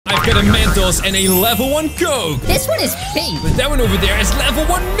I've got a Mentos and a level 1 Coke. This one is pink. But that one over there is level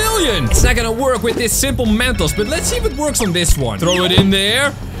 1 million. It's not gonna work with this simple Mentos, but let's see if it works on this one. Throw it in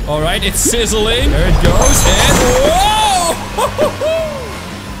there. All right, it's sizzling. There it goes, and whoa!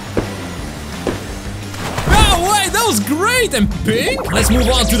 No way, that was great. And pink. Let's move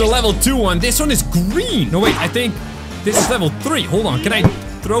on to the level 2 one. This one is green. No, wait, I think this is level 3. Hold on, can I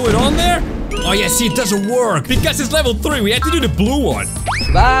throw it on there? Oh yeah, see, it doesn't work. Because it's level 3, we have to do the blue one.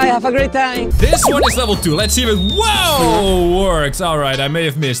 Bye, have a great time. This one is level 2. Let's see if it, whoa, works. All right, I may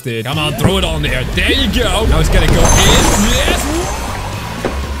have missed it. Come on, throw it on there. There you go. Now it's gonna go in. Yes.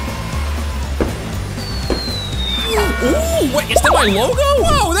 Ooh, wait, is that my logo?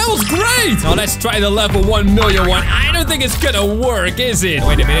 Whoa, that was great. Now let's try the level 1 million one. I don't think it's gonna work, is it?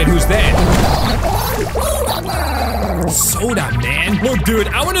 Wait a minute, who's that? Soda, man. Look, dude,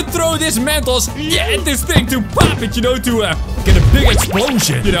 I want to throw this Mentos at this thing to pop it, you know, to get a big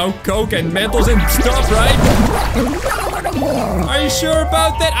explosion. You know, Coke and Mentos and stuff, right? Are you sure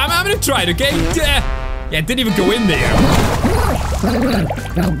about that? I'm gonna try it, okay? Yeah, it didn't even go in there. Ooh,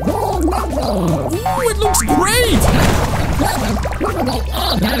 it looks great.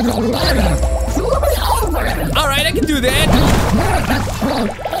 All right, I can do that.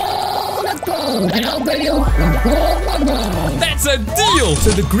 That's a deal. So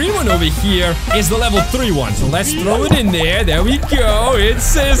the green one over here is the level 3 one. So let's throw it in there. There we go. It's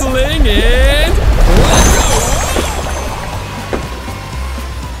sizzling and let's go.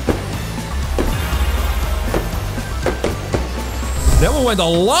 That one went a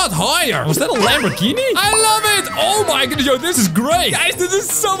lot higher. Was that a Lamborghini? I love it. Oh my goodness, yo, this is great. Guys, this is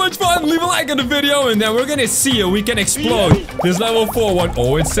so much fun. Leave a like on the video and then we're gonna see if we can explode this level 4 one.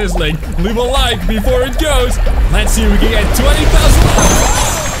 Oh, it's sizzling. Leave a like before it goes. Let's see if we can get 20,000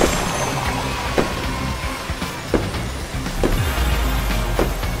 likes.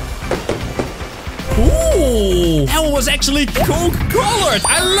 Ooh, that one was actually Coke colored.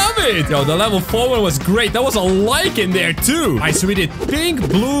 I love it. Yo, the level 4 one was great. There was a like in there too. Alright, so we did pink,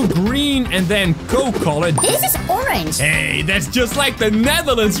 blue, green, and then Coke colored. This is orange. Hey, that's just like the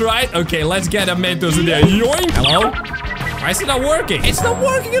Netherlands, right? Okay, let's get a Mentos in there. Yoink. Hello? Why is it not working? It's not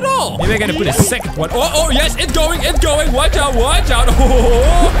working at all. Maybe I gotta put a second one. Oh, yes, it's going, it's going. Watch out, watch out.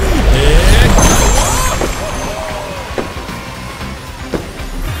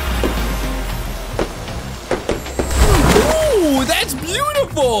 That's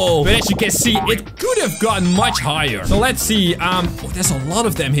beautiful. But as you can see, it could have gone much higher. So let's see. Oh, there's a lot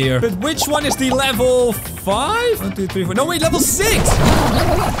of them here. But which one is the level 5? 1, 2, 3, 4. No, wait, level 6.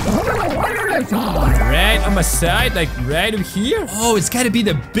 Right on my side, like right over here. Oh, it's gotta be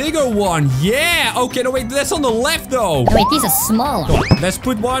the bigger one. Yeah. Okay, no, wait, that's on the left though. Wait, these are small. So, let's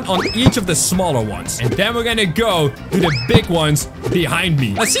put one on each of the smaller ones. And then we're gonna go to the big ones behind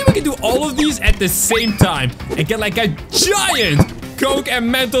me. Let's see if we can do all of these at the same time and get like a giant Coke and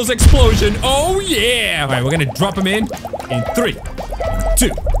Mentos explosion. Oh yeah. All right, we're gonna drop them in 3,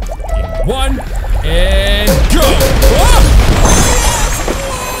 2, 1, and go. Oh!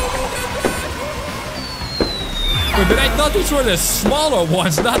 Wait, but I thought these were the smaller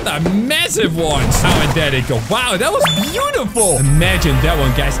ones, not the massive ones. Oh, and there they go. Wow, that was beautiful. Imagine that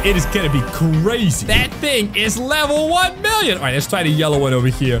one, guys. It is gonna be crazy. That thing is level 1 million. All right, let's try the yellow one over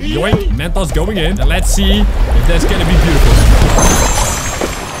here. Yoink, Mentos going in. And let's see if that's gonna be beautiful.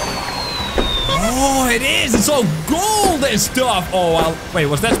 Oh, it is. It's all gold and stuff. Oh, well, wait,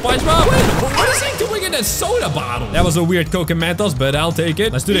 was that SpongeBob? Wait, what is he doing in a soda bottle? That was a weird Coke and Mentos, but I'll take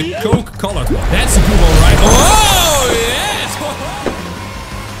it. Let's do the Coke colored one. That's a good one, right? Oh, yes.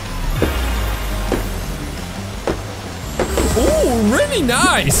 Oh, really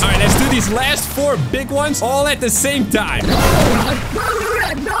nice. All right, let's do these last 4 big ones all at the same time.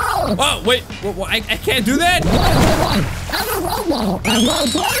 Oh, wait. I can't do that? But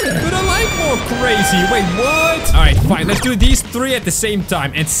I like more crazy. Wait, what? All right, fine. Let's do these 3 at the same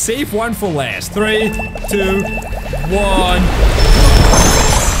time and save one for last. 3, 2, 1.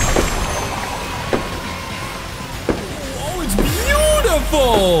 Oh, it's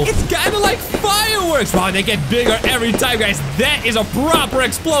beautiful. It's kind of like fireworks. Wow, they get bigger every time, guys. That is a proper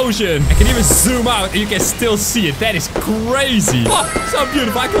explosion. I can even zoom out and you can still see it. That is crazy. Oh, so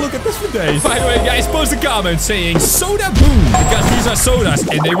beautiful. I can look at this for days. By the way, guys, post a comment saying soda boom, because these are sodas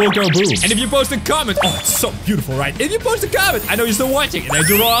and they will go boom. And if you post a comment, oh, it's so beautiful, right? If you post a comment, I know you're still watching and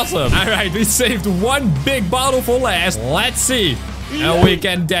you're awesome. All right, we saved 1 big bottle for last. Let's see. And we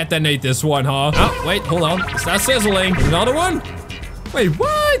can detonate this one, huh? Oh, wait, hold on. It's not sizzling. Another one? Wait,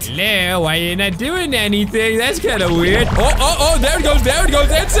 what? Hello, why are you not doing anything? That's kind of weird. Oh, there it goes, there it goes.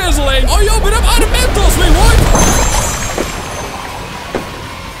 That's sizzling. Oh, yo, but I'm out of Mentos. Wait, what?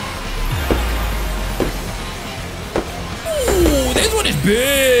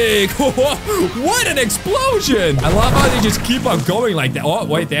 big. What an explosion. I love how they just keep on going like that. Oh,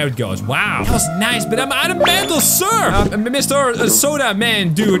 wait, there it goes. Wow. That was nice, but I'm out of Mentos, sir. Mr. Soda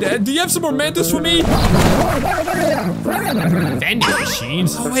Man, dude. Do you have some more Mentos for me? Vending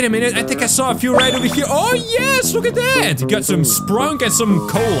machines. Oh, wait a minute. I think I saw a few right over here. Oh, yes. Look at that. You got some Sprunk and some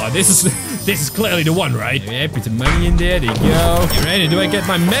cola. This is clearly the one, right? Yeah, put some money in there. There you go. You ready? Do I get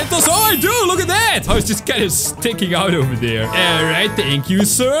my Mentos? Oh, I do. Look at that. I was just kind of sticking out over there. All right. Thank you,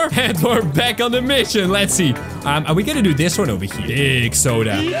 sir. And we're back on the mission. Let's see. Are we gonna do this one over here? Big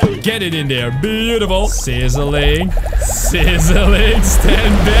soda. Get it in there. Beautiful. Sizzling. Sizzling.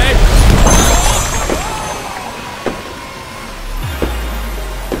 Stand back.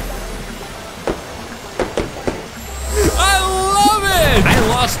 I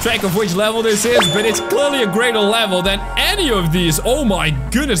lost track of which level this is, but it's clearly a greater level than any of these. Oh my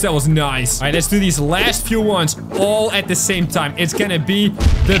goodness, that was nice. All right, let's do these last few ones all at the same time. It's gonna be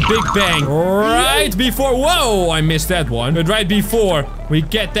the Big Bang right before... Whoa, I missed that one. But right before we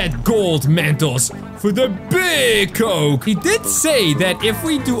get that gold Mentos for the big Coke. He did say that if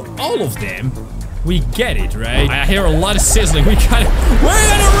we do all of them, we get it, right? I hear a lot of sizzling. We're gonna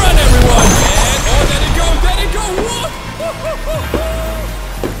run, everyone. And, oh, there it go, there it go. Whoa.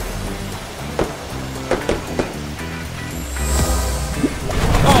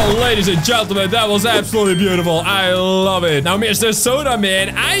 Oh, ladies and gentlemen, that was absolutely beautiful. I love it. Now, Mr. Soda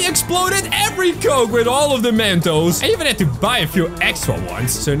Man, I exploded every Coke with all of the Mentos. I even had to buy a few extra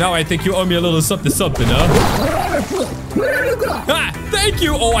ones. So now I think you owe me a little something, huh? Ah, thank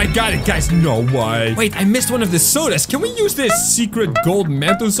you. Oh, I got it, guys. No way. Wait, I missed one of the sodas. Can we use this secret gold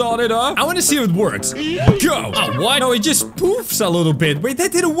Mentos on it, huh? I want to see if it works. Go. Oh, what? No, it just poofs a little bit. Wait,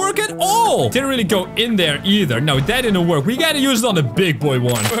 that didn't work at all. Didn't really go in there either. No, that didn't work. We gotta use it on the big boy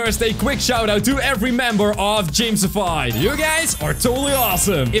one. First, a quick shout out to every member of Jamesify. You guys are totally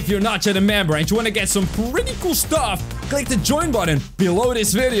awesome. If you're not yet a member and you want to get some pretty cool stuff, click the join button below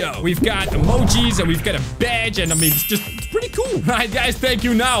this video. We've got emojis and we've got a badge, and I mean, it's pretty cool. Right, guys, thank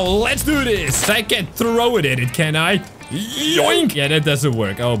you. Now, let's do this. I can't throw it at it, can I? Yoink! Yeah, that doesn't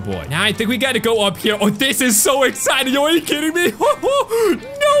work. Oh, boy. Now, I think we gotta go up here. Oh, this is so exciting. Are you kidding me? No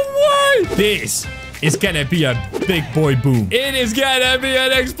way! This is gonna be a big boy boom. It is gonna be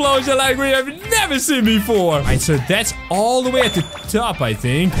an explosion like we have never seen before. All right, so that's all the way at the top, I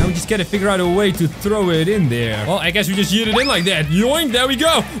think. Now we just gotta figure out a way to throw it in there. Well, I guess we just yeet it in like that. Yoink, there we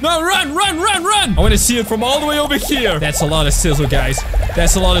go. No, run, run, run, run. I wanna see it from all the way over here. That's a lot of sizzle, guys.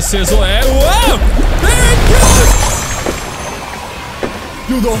 That's a lot of sizzle. And whoa! There it goes!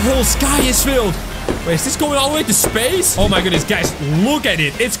 Dude, the whole sky is filled. Wait, is this going all the way to space? Oh my goodness, guys, look at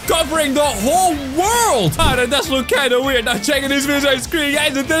it. It's covering the whole world. Oh, that does look kind of weird. Now check this video on screen,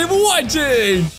 guys, and thank you for watching.